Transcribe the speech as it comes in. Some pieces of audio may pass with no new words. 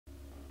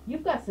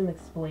You've got some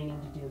explaining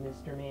to do,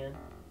 Mr. Man.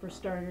 For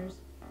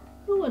starters,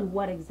 who and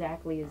what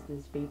exactly is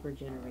this vapor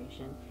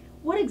generation?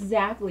 What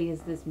exactly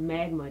is this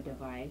magma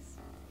device?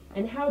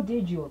 And how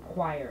did you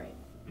acquire it?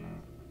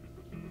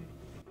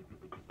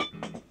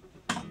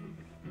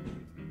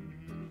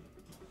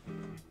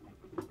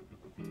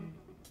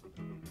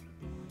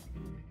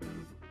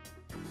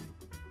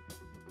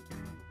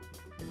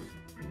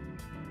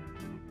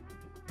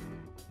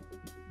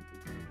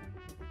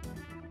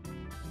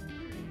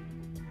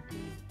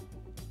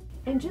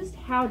 And just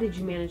how did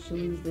you manage to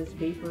lose this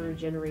vapor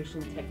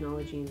generation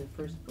technology in the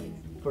first place?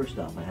 First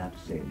off, I have to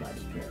say about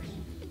the press,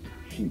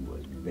 she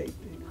was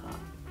vaping hot.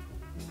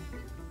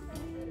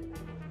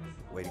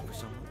 Waiting for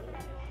someone?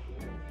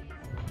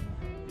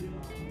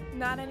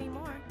 Not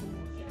anymore.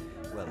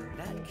 Well, in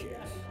that case,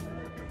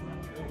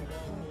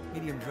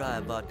 medium dry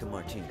vodka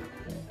martini.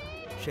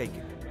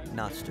 Shaken,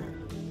 not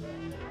stirred.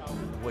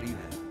 What do you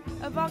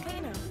have? A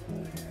volcano.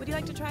 Would you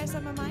like to try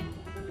some of mine?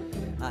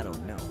 I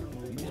don't know.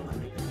 You just might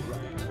make me right.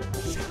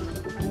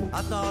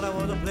 I thought I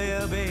was a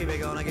player, baby,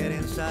 gonna get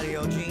inside of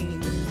your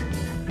jeans.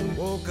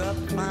 Woke up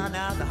to find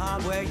out the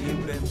hard way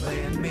you've been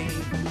playing me.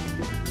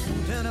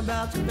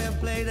 Turnabout's fair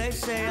play, they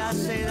say, I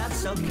say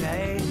that's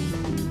okay.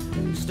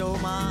 Stole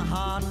my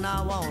heart and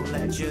I won't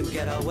let you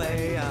get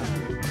away.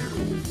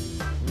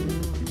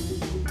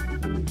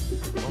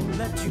 Won't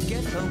let you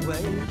get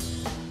away.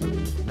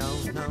 No,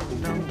 no,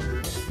 no.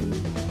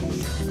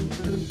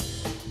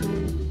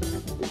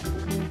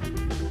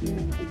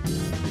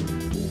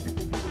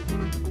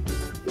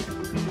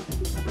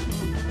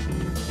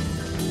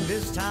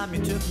 This time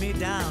you took me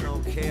down,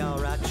 okay,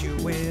 alright, you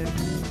win.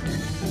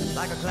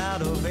 Like a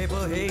cloud of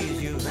vapor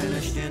haze, you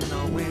vanished in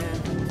the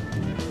wind.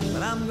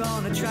 But I'm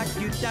gonna track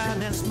you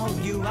down and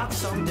smoke you out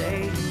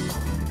someday.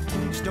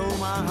 Stole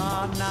my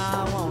heart,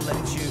 now I won't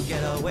let you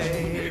get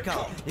away.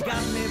 'Cause you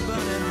got me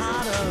burning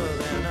hotter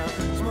than a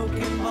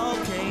smoking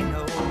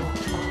volcano.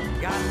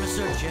 Got me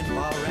searching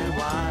far and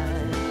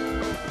wide.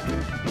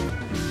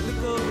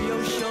 Look over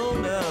your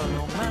shoulder,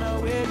 no matter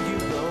where you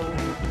go.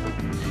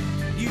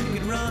 You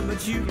can run,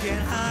 but you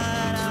can't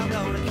hide. I'm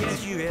gonna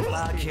catch you if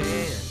I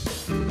can.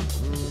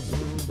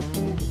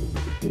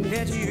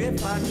 Catch you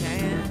if I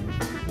can.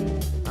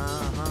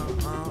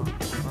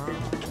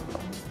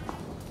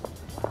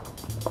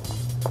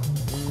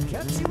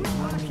 Catch you if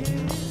I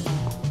can.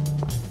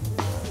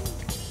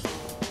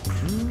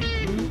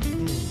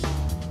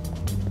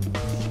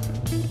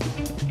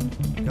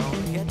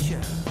 Gonna get you.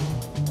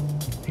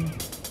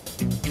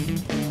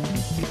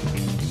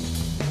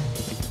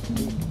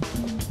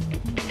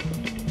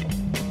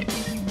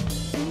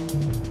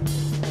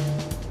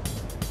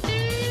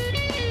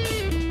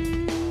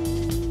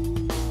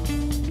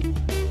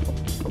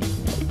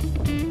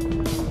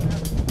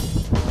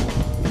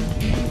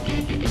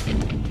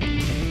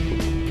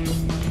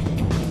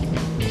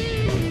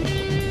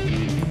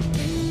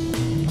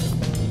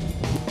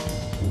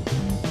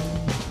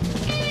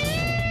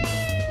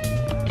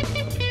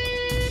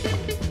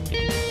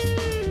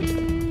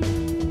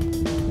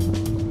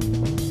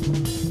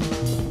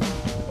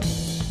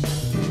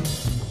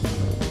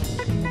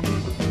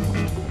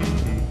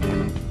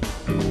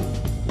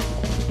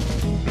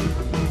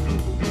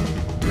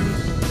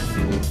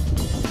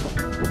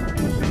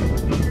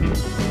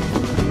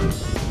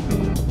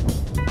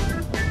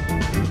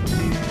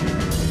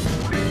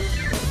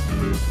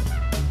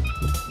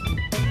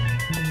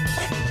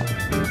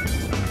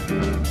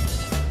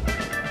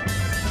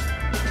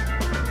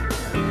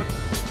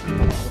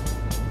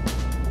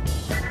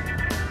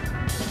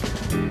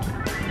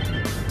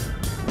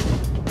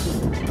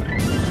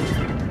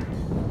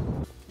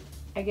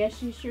 I guess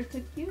she sure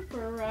took you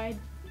for a ride.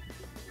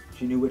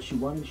 She knew what she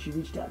wanted, she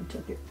reached out and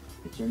took it.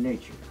 It's her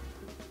nature.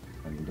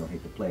 I mean, don't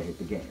hate the player, hate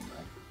the game,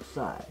 right?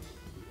 Besides,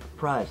 a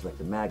prize like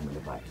the magma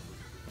device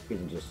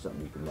isn't just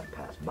something you can let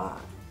pass by.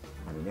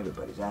 I mean,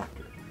 everybody's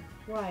after it.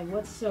 Why?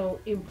 What's so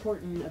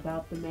important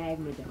about the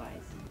magma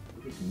device?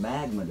 This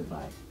magma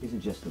device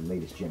isn't just the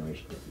latest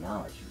generation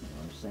technology, you know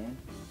what I'm saying?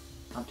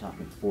 I'm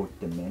talking fourth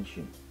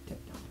dimension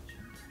technology.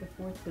 The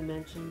fourth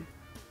dimension.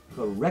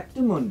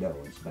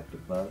 Correctamundo, Inspector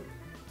Bug.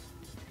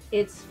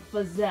 It's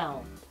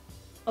Fazel.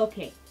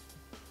 Okay,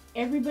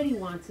 everybody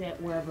wants it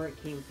wherever it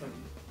came from.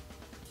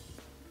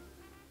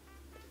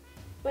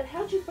 But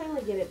how'd you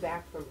finally get it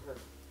back from her?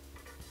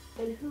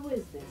 And who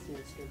is this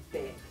Mr.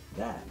 Big?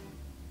 That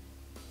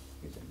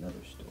is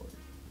another story.